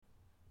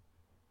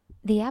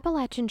The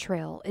Appalachian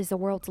Trail is the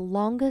world's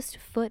longest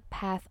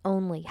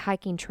footpath-only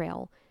hiking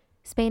trail,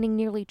 spanning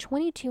nearly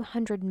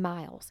 2,200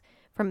 miles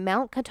from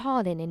Mount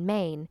Katahdin in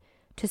Maine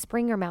to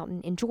Springer Mountain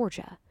in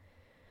Georgia.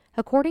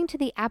 According to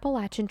the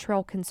Appalachian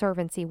Trail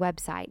Conservancy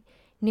website,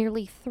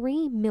 nearly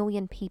 3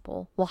 million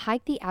people will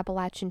hike the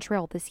Appalachian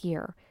Trail this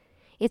year.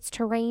 Its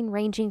terrain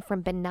ranging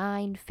from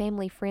benign,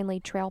 family-friendly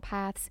trail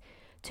paths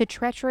to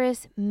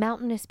treacherous,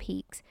 mountainous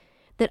peaks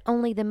that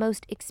only the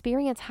most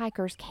experienced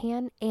hikers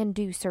can and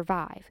do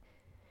survive.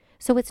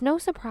 So it's no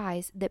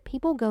surprise that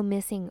people go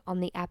missing on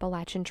the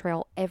Appalachian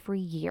Trail every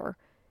year,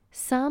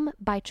 some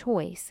by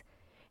choice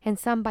and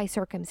some by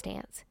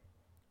circumstance.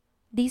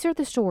 These are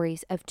the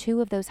stories of two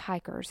of those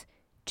hikers,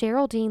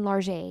 Geraldine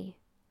Larget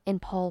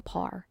and Paul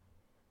Parr.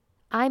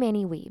 I'm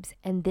Annie Weebs,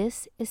 and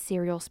this is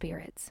Serial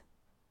Spirits.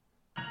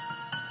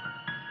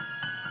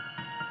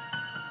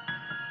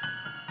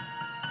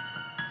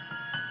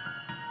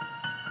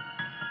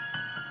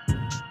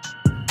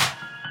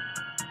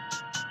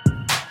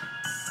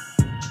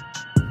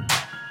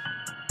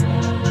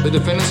 The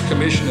defendant's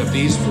commission of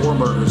these 4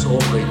 murders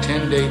over a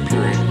 10-day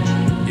period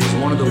is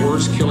one of the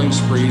worst killing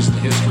sprees in the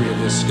history of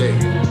this state.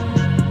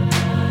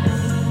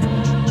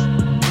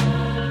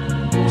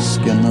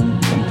 Skin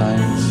them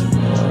sometimes,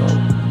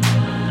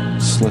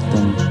 slit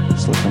them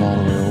all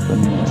the way open.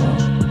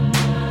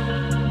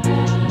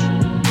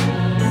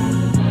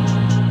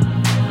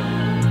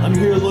 I'm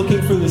here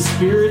looking for the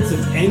spirits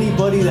of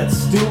anybody that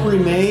still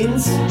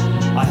remains.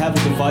 I have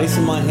a device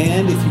in my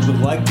hand. If you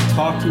would like to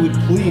talk to it,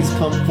 please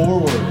come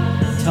forward.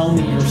 Tell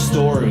me your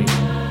story.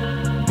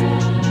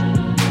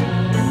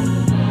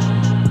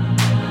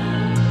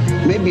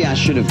 Maybe I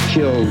should have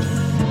killed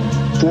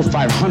 400 or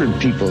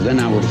 500 people. Then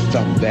I would have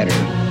felt better.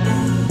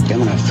 Then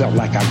when I felt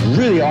like I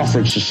really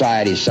offered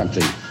society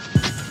something.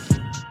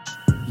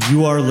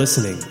 You are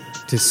listening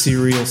to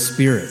Serial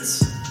Spirits,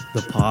 the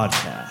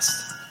podcast.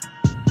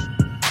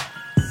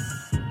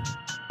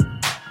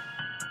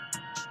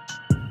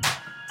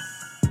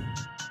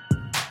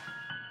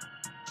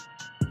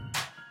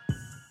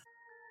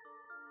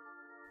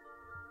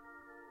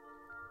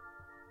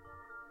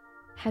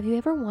 Have you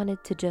ever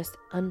wanted to just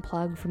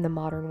unplug from the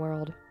modern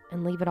world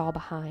and leave it all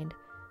behind?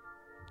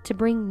 To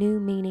bring new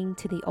meaning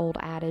to the old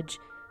adage,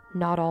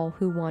 not all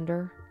who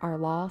wander are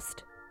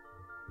lost?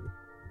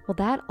 Well,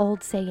 that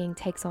old saying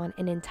takes on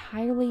an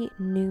entirely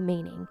new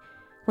meaning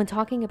when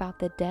talking about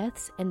the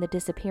deaths and the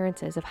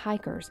disappearances of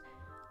hikers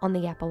on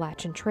the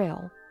Appalachian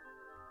Trail.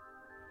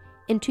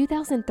 In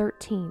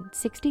 2013,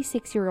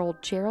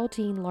 66-year-old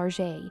Geraldine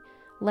Larget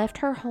left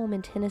her home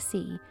in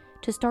Tennessee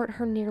to start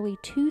her nearly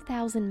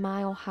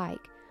 2,000-mile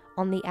hike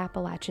on the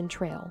Appalachian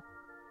Trail.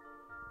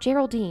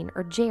 Geraldine,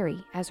 or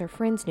Jerry as her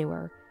friends knew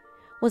her,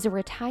 was a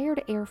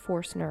retired Air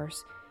Force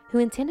nurse who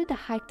intended to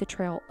hike the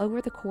trail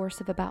over the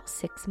course of about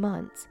 6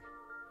 months.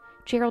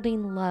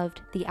 Geraldine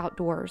loved the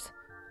outdoors.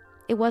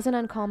 It wasn't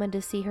uncommon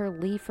to see her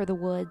leave for the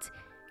woods,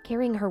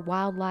 carrying her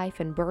wildlife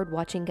and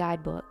bird-watching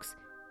guidebooks.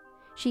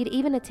 She had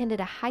even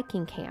attended a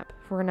hiking camp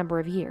for a number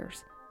of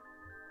years.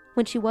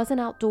 When she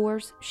wasn't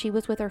outdoors, she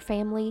was with her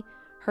family,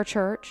 her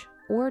church,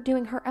 or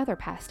doing her other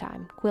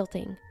pastime,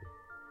 quilting.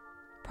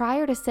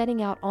 Prior to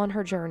setting out on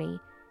her journey,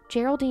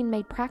 Geraldine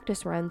made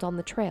practice runs on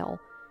the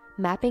trail,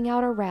 mapping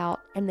out a route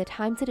and the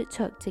times that it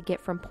took to get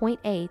from point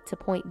A to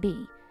point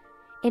B,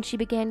 and she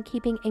began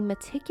keeping a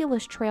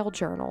meticulous trail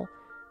journal,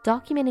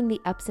 documenting the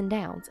ups and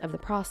downs of the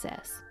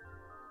process.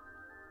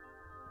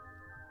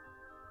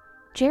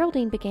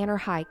 Geraldine began her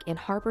hike in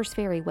Harpers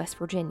Ferry, West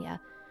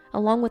Virginia,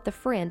 along with a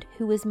friend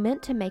who was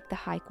meant to make the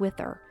hike with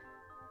her.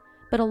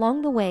 But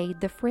along the way,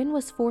 the friend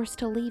was forced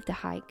to leave the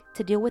hike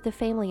to deal with a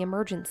family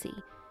emergency,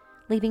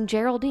 leaving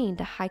Geraldine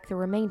to hike the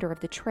remainder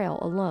of the trail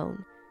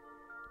alone.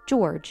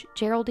 George,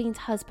 Geraldine's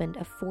husband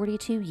of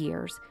 42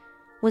 years,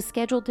 was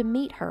scheduled to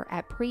meet her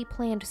at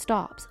pre-planned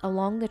stops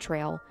along the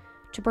trail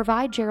to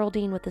provide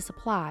Geraldine with the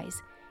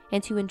supplies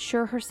and to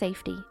ensure her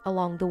safety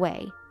along the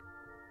way.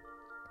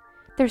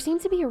 There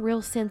seems to be a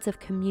real sense of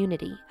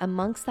community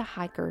amongst the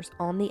hikers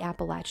on the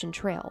Appalachian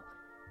Trail.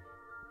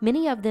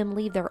 Many of them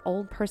leave their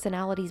old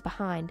personalities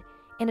behind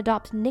and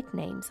adopt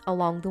nicknames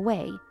along the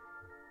way.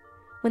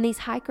 When these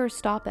hikers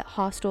stop at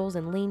hostels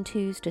and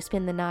lean-tos to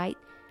spend the night,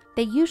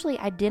 they usually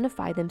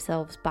identify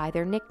themselves by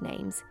their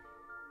nicknames.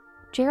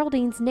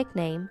 Geraldine's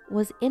nickname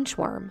was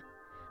Inchworm,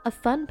 a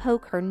fun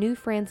poke her new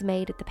friends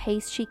made at the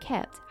pace she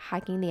kept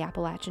hiking the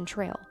Appalachian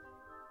Trail.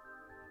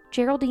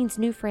 Geraldine's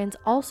new friends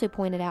also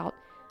pointed out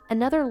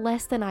another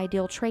less than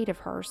ideal trait of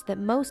hers that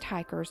most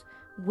hikers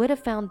would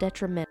have found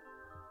detrimental: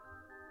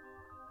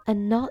 a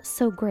not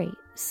so great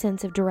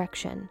sense of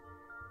direction.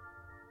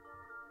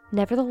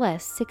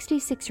 Nevertheless,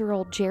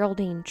 66-year-old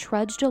Geraldine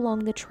trudged along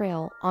the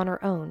trail on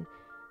her own,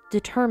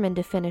 determined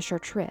to finish her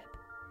trip.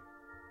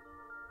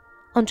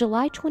 On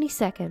July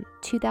 22,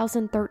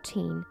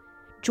 2013,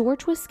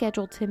 George was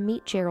scheduled to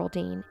meet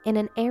Geraldine in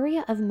an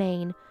area of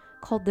Maine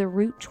called the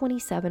Route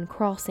 27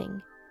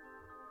 crossing.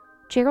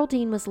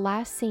 Geraldine was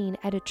last seen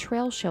at a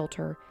trail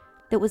shelter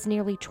that was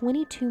nearly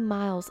 22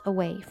 miles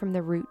away from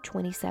the Route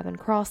 27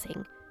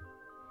 crossing.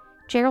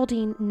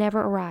 Geraldine never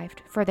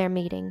arrived for their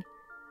meeting.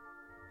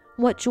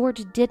 What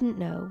George didn't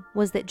know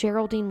was that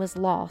Geraldine was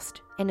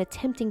lost and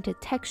attempting to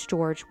text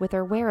George with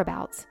her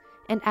whereabouts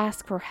and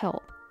ask for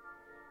help.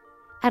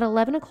 At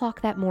 11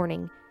 o'clock that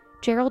morning,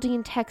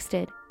 Geraldine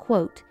texted,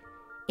 quote,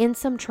 "In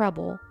some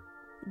trouble,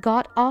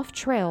 got off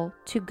trail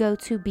to go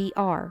to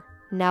BR,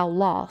 now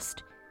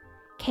lost.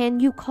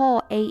 Can you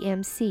call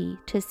AMC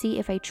to see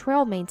if a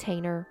trail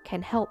maintainer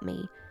can help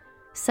me?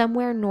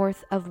 Somewhere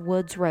north of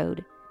Woods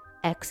Road,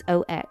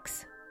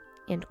 XOX,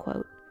 end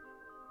quote.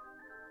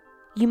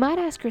 You might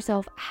ask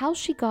yourself how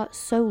she got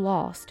so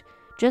lost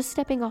just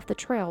stepping off the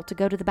trail to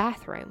go to the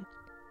bathroom.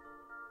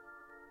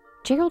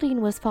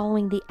 Geraldine was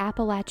following the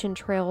Appalachian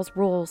Trail's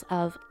rules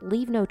of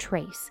leave no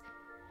trace,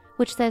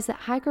 which says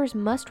that hikers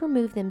must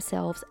remove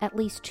themselves at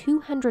least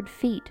 200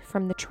 feet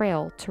from the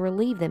trail to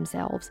relieve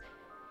themselves,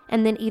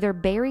 and then either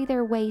bury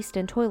their waste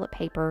in toilet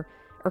paper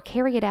or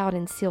carry it out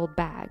in sealed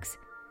bags.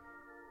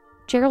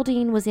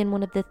 Geraldine was in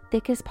one of the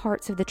thickest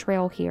parts of the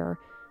trail here,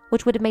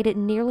 which would have made it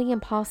nearly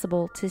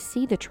impossible to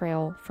see the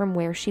trail from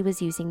where she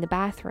was using the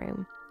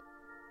bathroom.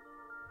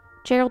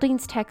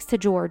 Geraldine's text to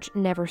George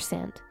never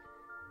sent.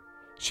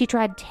 She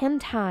tried 10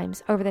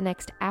 times over the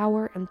next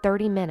hour and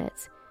 30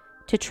 minutes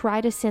to try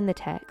to send the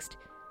text,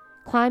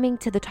 climbing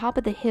to the top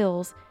of the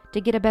hills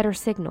to get a better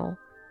signal.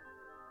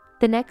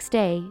 The next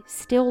day,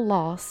 still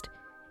lost,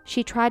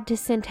 she tried to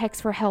send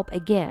text for help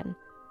again.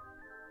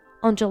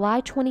 On July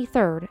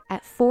 23rd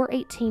at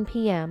 4:18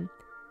 p.m.,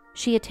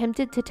 she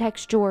attempted to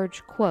text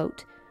George,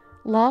 quote,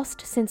 "Lost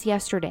since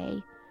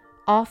yesterday,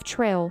 off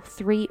trail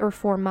 3 or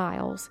 4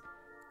 miles.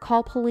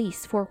 Call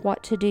police for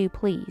what to do,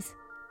 please.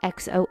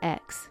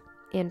 XOX,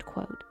 end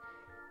quote.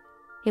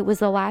 It was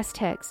the last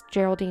text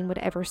Geraldine would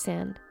ever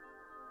send.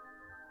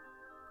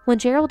 When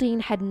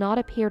Geraldine had not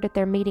appeared at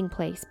their meeting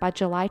place by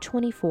July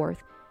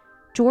 24th,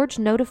 George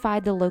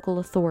notified the local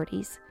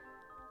authorities.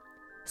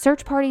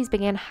 Search parties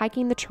began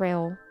hiking the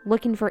trail,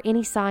 looking for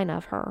any sign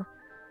of her.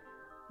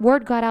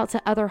 Word got out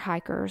to other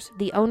hikers,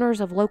 the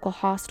owners of local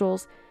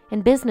hostels,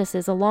 and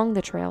businesses along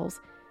the trails,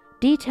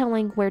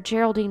 detailing where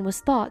Geraldine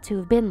was thought to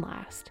have been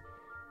last.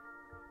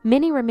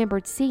 Many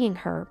remembered seeing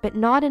her, but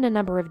not in a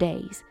number of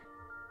days.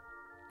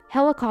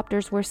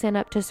 Helicopters were sent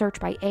up to search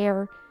by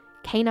air,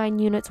 canine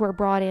units were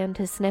brought in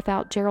to sniff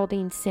out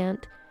Geraldine's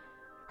scent.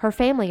 Her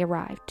family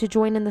arrived to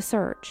join in the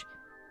search.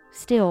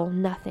 Still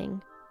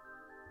nothing.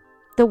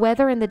 The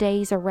weather in the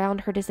days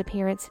around her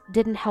disappearance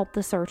didn't help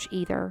the search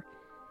either.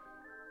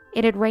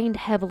 It had rained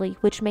heavily,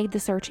 which made the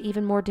search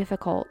even more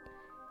difficult.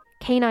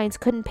 Canines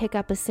couldn't pick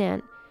up a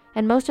scent,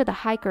 and most of the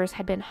hikers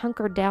had been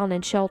hunkered down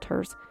in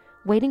shelters,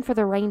 waiting for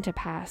the rain to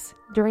pass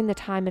during the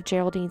time of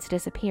Geraldine's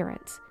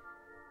disappearance.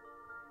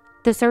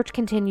 The search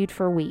continued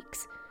for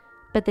weeks,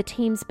 but the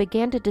teams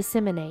began to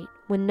disseminate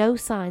when no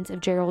signs of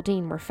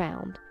Geraldine were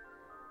found.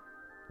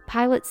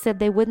 Pilots said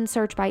they wouldn't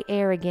search by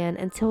air again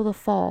until the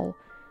fall,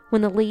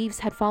 when the leaves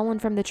had fallen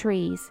from the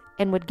trees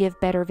and would give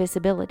better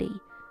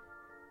visibility.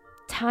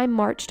 Time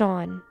marched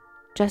on,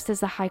 just as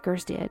the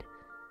hikers did,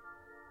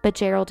 but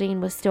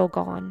Geraldine was still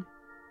gone.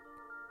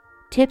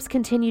 Tips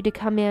continued to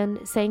come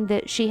in saying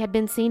that she had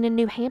been seen in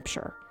New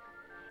Hampshire.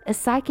 A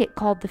psychic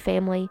called the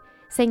family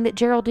saying that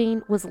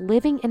Geraldine was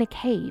living in a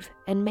cave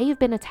and may have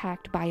been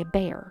attacked by a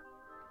bear.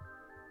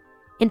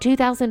 In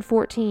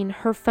 2014,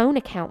 her phone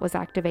account was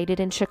activated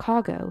in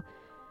Chicago,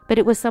 but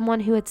it was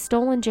someone who had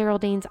stolen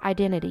Geraldine's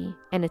identity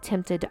and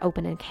attempted to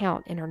open an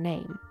account in her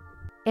name.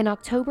 In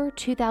October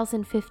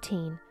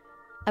 2015,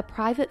 a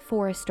private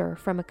forester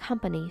from a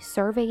company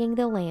surveying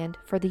the land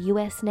for the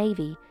U.S.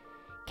 Navy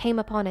came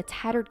upon a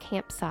tattered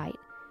campsite.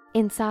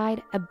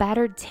 Inside a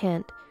battered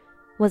tent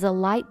was a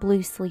light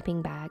blue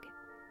sleeping bag,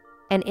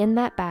 and in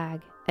that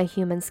bag, a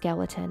human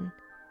skeleton.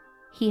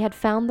 He had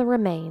found the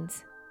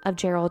remains of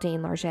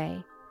Geraldine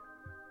Larget.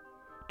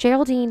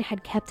 Geraldine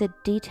had kept a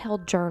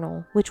detailed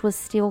journal, which was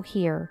still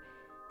here,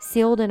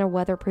 sealed in a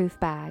weatherproof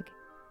bag.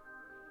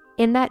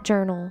 In that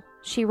journal,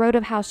 she wrote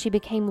of how she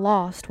became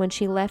lost when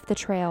she left the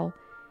trail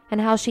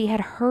and how she had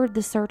heard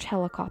the search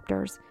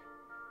helicopters.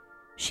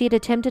 She had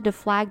attempted to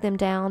flag them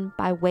down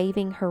by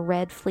waving her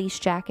red fleece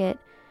jacket,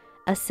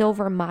 a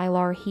silver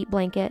mylar heat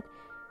blanket.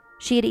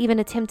 She had even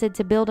attempted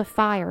to build a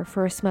fire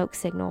for a smoke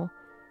signal.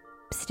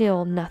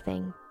 Still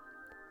nothing.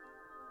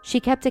 She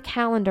kept a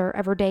calendar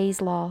of her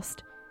days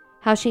lost,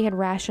 how she had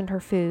rationed her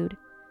food.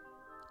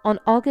 On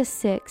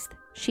August 6th,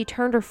 she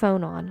turned her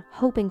phone on,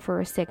 hoping for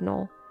a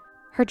signal.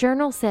 Her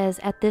journal says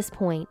at this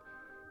point,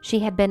 she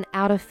had been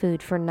out of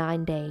food for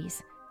 9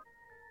 days.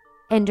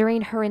 And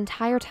during her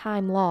entire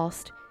time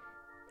lost,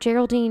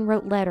 Geraldine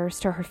wrote letters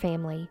to her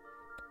family.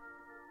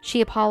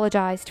 She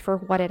apologized for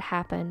what had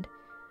happened,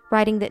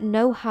 writing that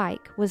no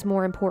hike was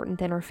more important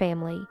than her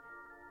family.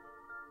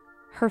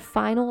 Her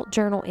final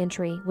journal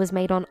entry was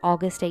made on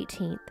August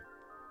 18th.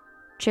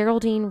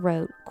 Geraldine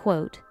wrote,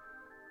 quote,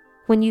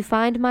 "When you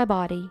find my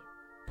body,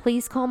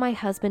 please call my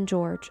husband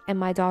George and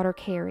my daughter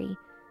Carrie.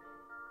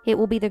 It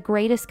will be the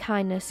greatest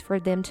kindness for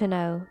them to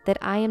know that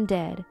I am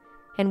dead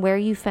and where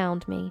you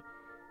found me,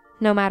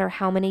 no matter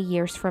how many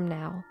years from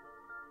now.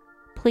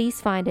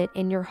 Please find it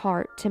in your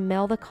heart to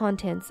mail the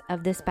contents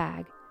of this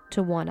bag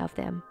to one of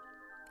them."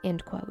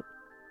 End quote.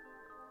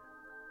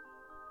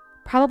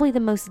 Probably the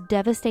most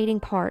devastating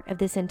part of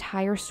this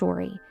entire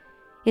story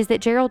is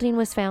that Geraldine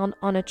was found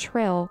on a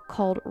trail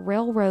called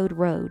Railroad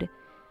Road,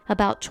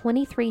 about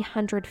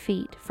 2,300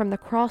 feet from the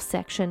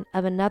cross-section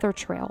of another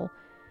trail,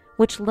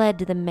 which led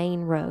to the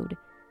main road.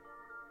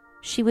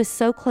 She was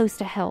so close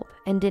to help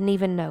and didn't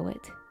even know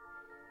it.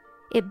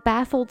 It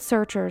baffled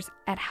searchers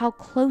at how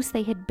close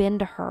they had been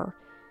to her,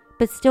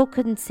 but still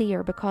couldn't see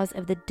her because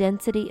of the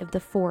density of the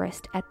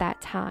forest at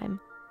that time.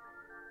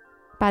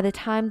 By the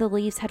time the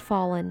leaves had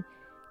fallen,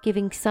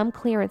 giving some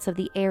clearance of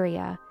the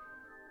area,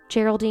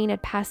 Geraldine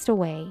had passed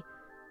away,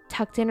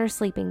 tucked in her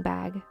sleeping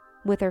bag,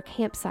 with her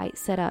campsite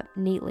set up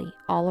neatly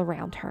all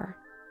around her.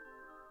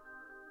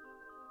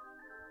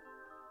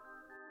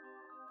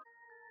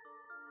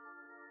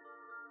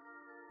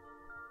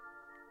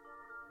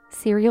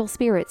 Serial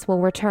Spirits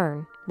will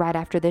return right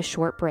after this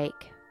short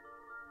break.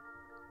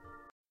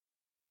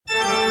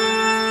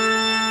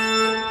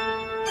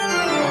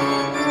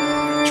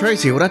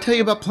 Tracy, what'd I tell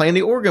you about playing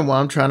the organ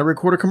while I'm trying to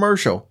record a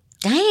commercial?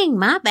 Dang,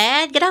 my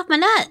bad. Get off my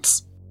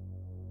nuts.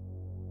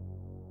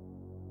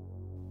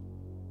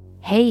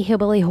 Hey,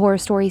 Hillbilly Horror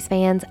Stories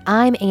fans,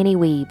 I'm Annie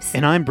Weaves.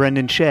 And I'm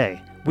Brendan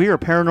Shea. We are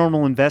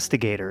paranormal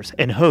investigators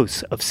and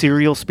hosts of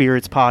Serial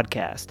Spirits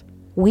Podcast.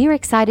 We're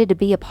excited to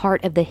be a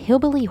part of the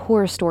Hillbilly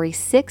Horror Stories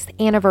 6th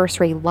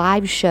anniversary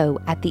live show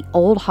at the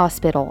Old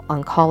Hospital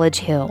on College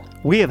Hill.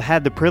 We have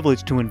had the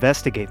privilege to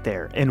investigate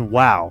there, and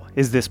wow,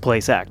 is this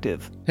place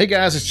active. Hey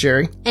guys, it's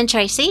Jerry. And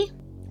Tracy?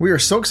 We are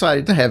so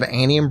excited to have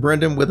Annie and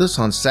Brendan with us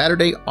on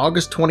Saturday,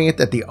 August 20th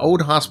at the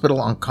Old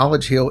Hospital on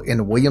College Hill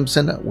in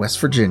Williamson, West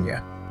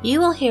Virginia. You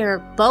will hear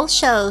both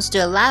shows do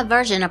a live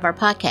version of our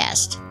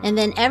podcast, and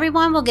then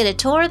everyone will get a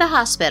tour of the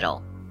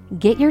hospital.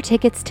 Get your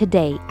tickets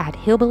today at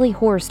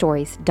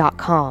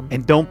hillbillyhorrorstories.com.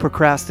 And don't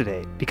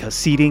procrastinate, because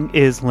seating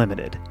is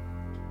limited.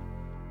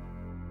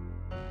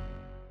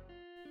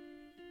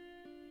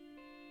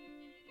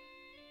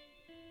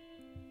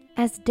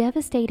 As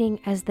devastating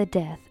as the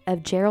death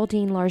of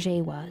Geraldine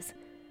Larger was,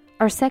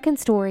 our second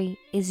story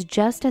is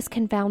just as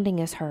confounding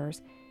as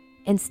hers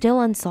and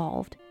still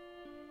unsolved.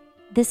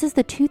 This is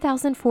the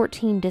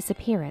 2014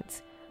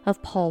 disappearance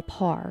of Paul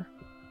Parr.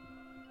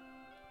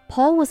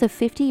 Paul was a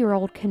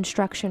 50-year-old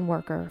construction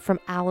worker from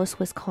Alice,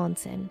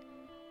 Wisconsin.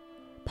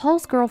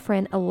 Paul's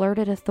girlfriend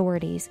alerted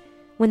authorities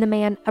when the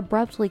man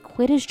abruptly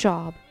quit his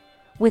job,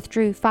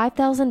 withdrew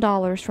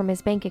 $5,000 from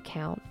his bank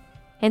account,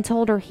 and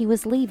told her he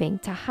was leaving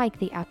to hike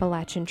the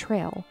Appalachian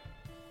Trail.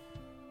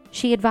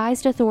 She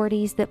advised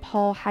authorities that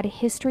Paul had a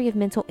history of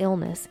mental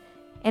illness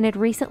and had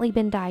recently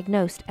been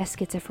diagnosed as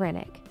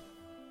schizophrenic.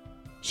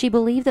 She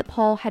believed that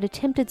Paul had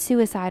attempted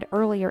suicide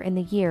earlier in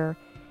the year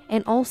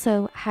and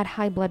also had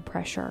high blood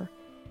pressure.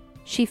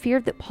 She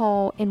feared that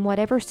Paul, in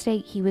whatever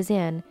state he was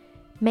in,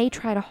 may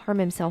try to harm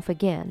himself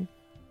again.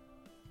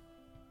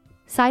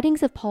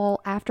 Sightings of Paul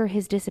after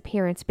his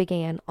disappearance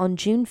began on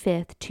June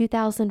 5,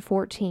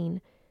 2014,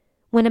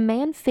 when a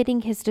man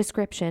fitting his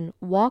description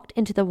walked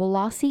into the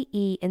Wallace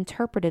E.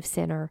 Interpretive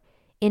Center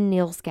in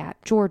Neels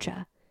Gap,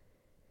 Georgia.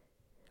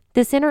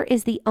 The center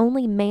is the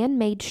only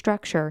man-made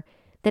structure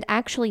that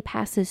actually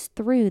passes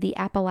through the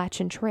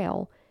Appalachian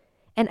Trail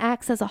and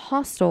acts as a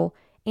hostel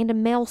and a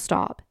mail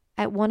stop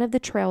at one of the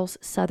trail's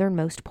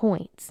southernmost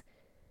points.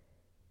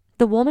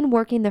 The woman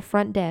working the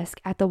front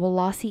desk at the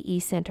Wallace E.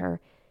 Center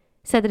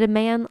said that a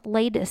man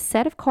laid a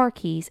set of car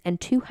keys and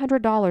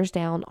 $200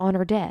 down on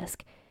her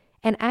desk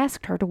and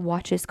asked her to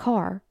watch his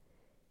car.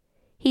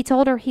 He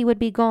told her he would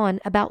be gone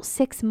about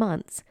 6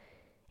 months,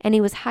 and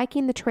he was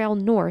hiking the trail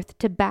north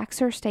to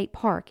Baxter State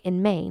Park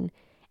in Maine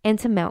and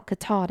to Mount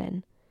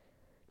Katahdin.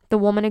 The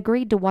woman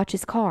agreed to watch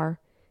his car,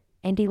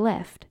 and he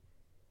left.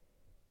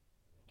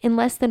 In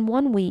less than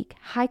 1 week,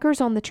 hikers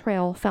on the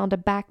trail found a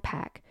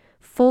backpack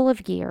full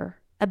of gear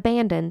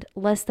abandoned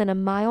less than a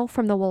mile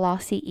from the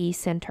Wallace E.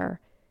 Center.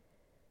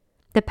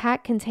 The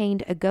pack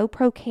contained a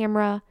GoPro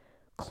camera,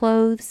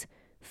 clothes,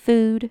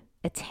 food,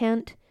 a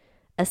tent,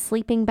 a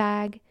sleeping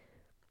bag,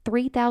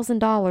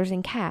 $3,000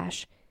 in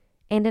cash,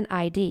 and an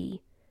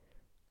ID.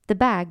 The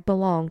bag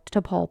belonged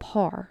to Paul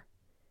Parr.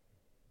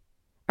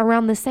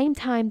 Around the same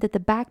time that the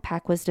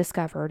backpack was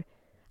discovered,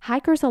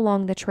 hikers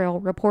along the trail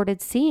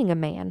reported seeing a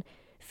man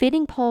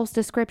fitting Paul's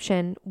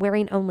description,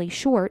 wearing only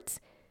shorts,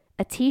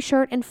 a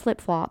t-shirt and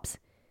flip-flops,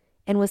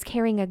 and was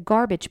carrying a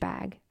garbage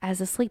bag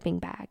as a sleeping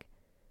bag.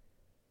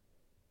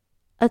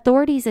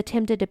 Authorities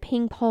attempted to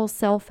ping Paul's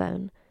cell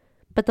phone,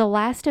 but the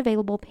last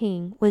available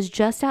ping was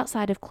just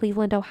outside of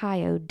Cleveland,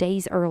 Ohio,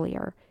 days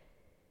earlier.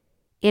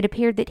 It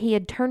appeared that he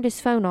had turned his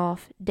phone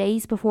off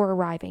days before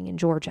arriving in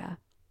Georgia.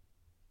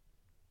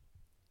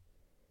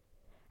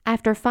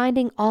 After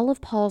finding all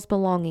of Paul's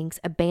belongings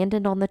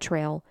abandoned on the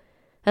trail,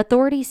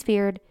 authorities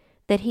feared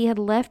that he had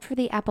left for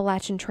the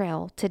Appalachian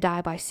Trail to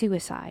die by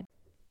suicide.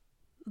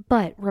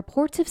 But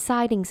reports of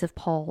sightings of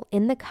Paul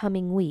in the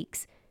coming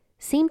weeks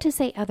seemed to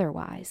say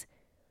otherwise.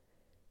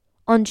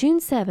 On June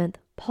 7th,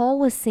 Paul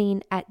was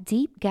seen at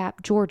Deep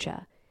Gap,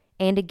 Georgia,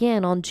 and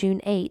again on June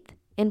 8th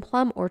in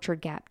Plum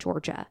Orchard Gap,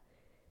 Georgia.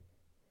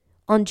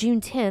 On June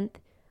 10th,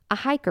 a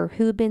hiker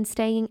who had been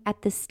staying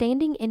at the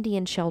Standing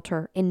Indian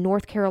Shelter in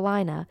North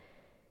Carolina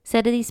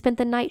said that he spent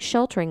the night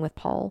sheltering with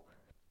Paul.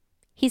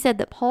 He said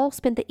that Paul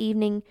spent the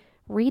evening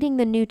reading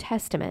the New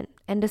Testament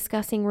and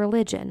discussing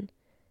religion.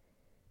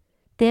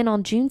 Then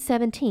on June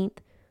 17th,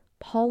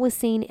 Paul was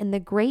seen in the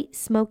Great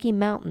Smoky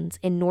Mountains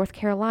in North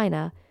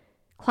Carolina,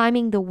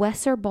 climbing the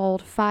Wesser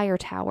Bald Fire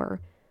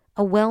Tower,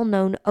 a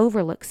well-known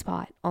overlook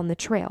spot on the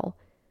trail.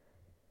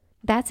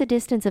 That's a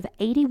distance of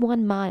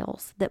 81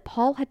 miles that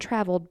Paul had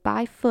traveled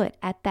by foot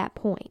at that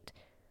point.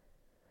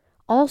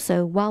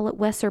 Also, while at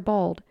Wesser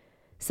Bald,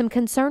 some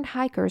concerned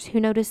hikers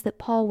who noticed that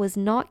Paul was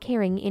not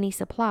carrying any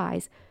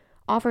supplies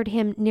offered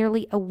him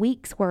nearly a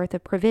week's worth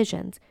of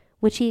provisions,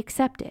 which he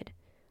accepted.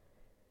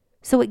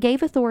 So it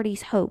gave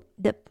authorities hope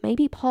that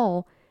maybe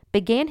Paul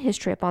began his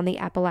trip on the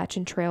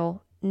Appalachian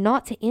Trail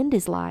not to end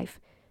his life,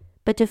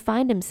 but to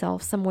find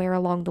himself somewhere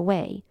along the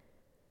way.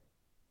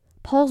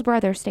 Paul's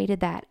brother stated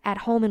that, at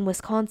home in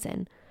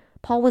Wisconsin,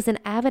 Paul was an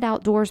avid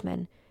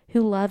outdoorsman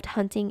who loved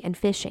hunting and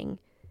fishing.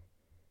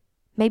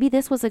 Maybe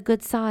this was a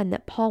good sign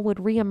that Paul would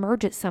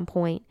reemerge at some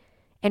point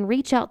and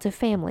reach out to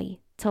family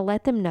to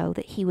let them know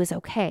that he was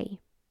okay.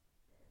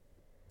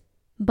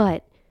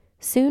 But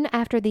soon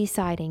after these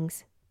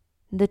sightings,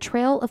 the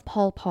trail of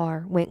Paul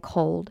Parr went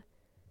cold.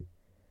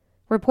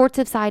 Reports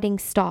of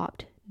sightings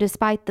stopped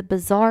despite the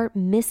bizarre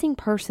missing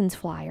persons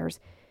flyers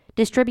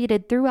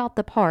distributed throughout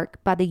the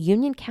park by the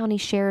Union County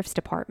Sheriff's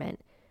Department.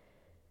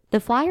 The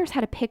flyers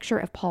had a picture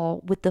of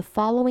Paul with the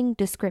following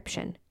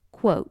description,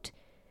 quote,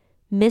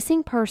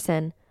 "Missing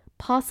person,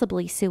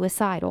 possibly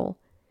suicidal.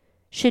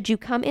 Should you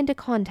come into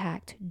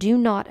contact, do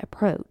not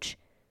approach.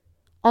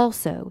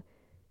 Also,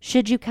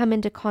 should you come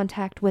into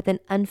contact with an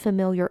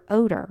unfamiliar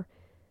odor,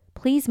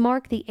 please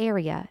mark the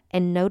area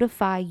and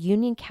notify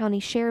Union County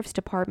Sheriff's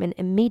Department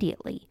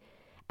immediately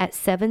at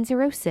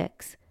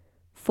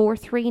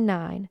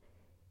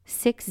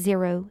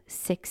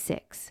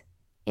 706-439-6066,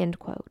 end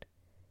quote.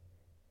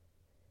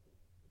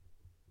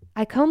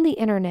 I combed the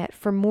internet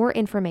for more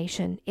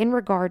information in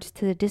regards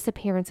to the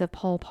disappearance of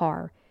Paul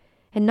Parr,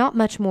 and not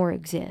much more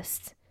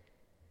exists.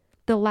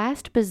 The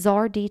last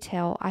bizarre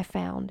detail I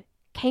found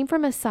came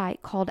from a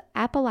site called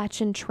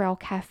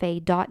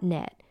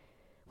AppalachianTrailCafe.net,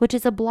 which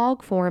is a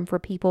blog forum for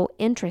people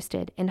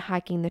interested in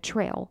hiking the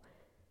trail.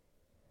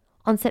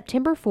 On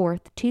September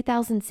 4th,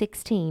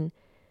 2016,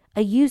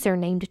 a user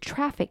named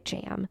Traffic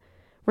Jam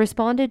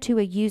responded to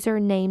a user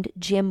named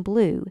Jim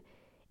Blue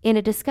in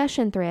a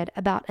discussion thread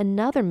about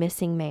another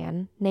missing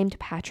man named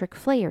Patrick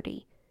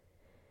Flaherty.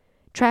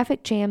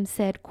 Traffic Jam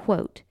said,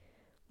 quote,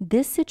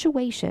 "This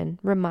situation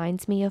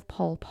reminds me of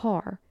Paul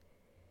Parr.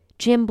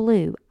 Jim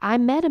Blue, I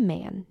met a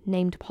man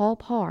named Paul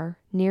Parr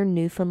near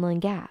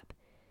Newfoundland Gap.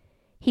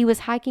 He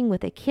was hiking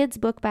with a kid's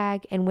book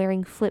bag and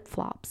wearing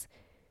flip-flops.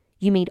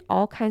 You meet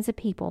all kinds of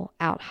people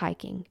out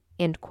hiking,"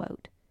 end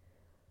quote.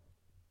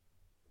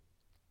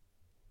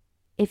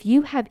 If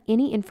you have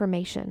any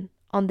information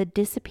on the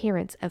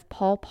disappearance of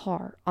Paul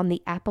Parr on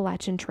the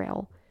Appalachian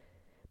Trail,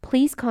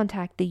 please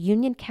contact the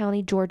Union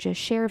County, Georgia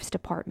Sheriff's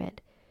Department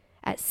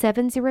at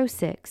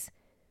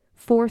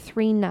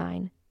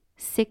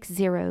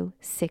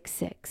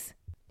 706-439-6066.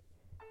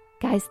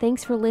 Guys,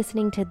 thanks for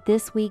listening to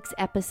this week's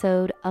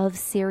episode of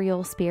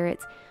Serial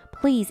Spirits.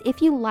 Please,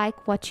 if you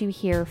like what you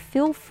hear,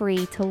 feel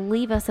free to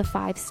leave us a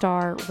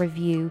 5-star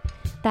review.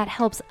 That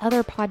helps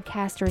other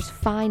podcasters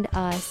find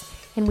us,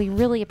 and we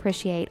really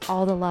appreciate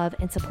all the love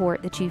and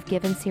support that you've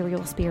given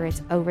Serial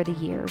Spirits over the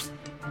years.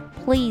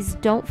 Please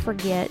don't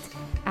forget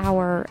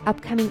our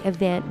upcoming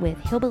event with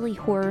Hillbilly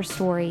Horror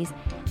Stories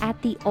at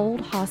the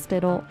Old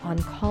Hospital on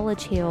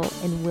College Hill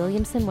in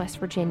Williamson, West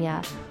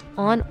Virginia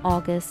on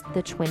August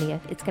the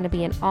 20th. It's going to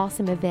be an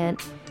awesome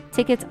event.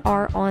 Tickets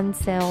are on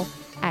sale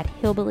at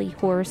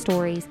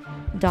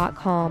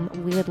hillbillyhorrorstories.com.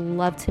 We would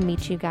love to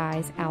meet you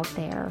guys out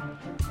there.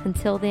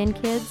 Until then,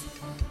 kids,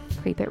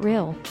 creep it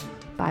real.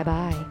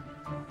 Bye-bye.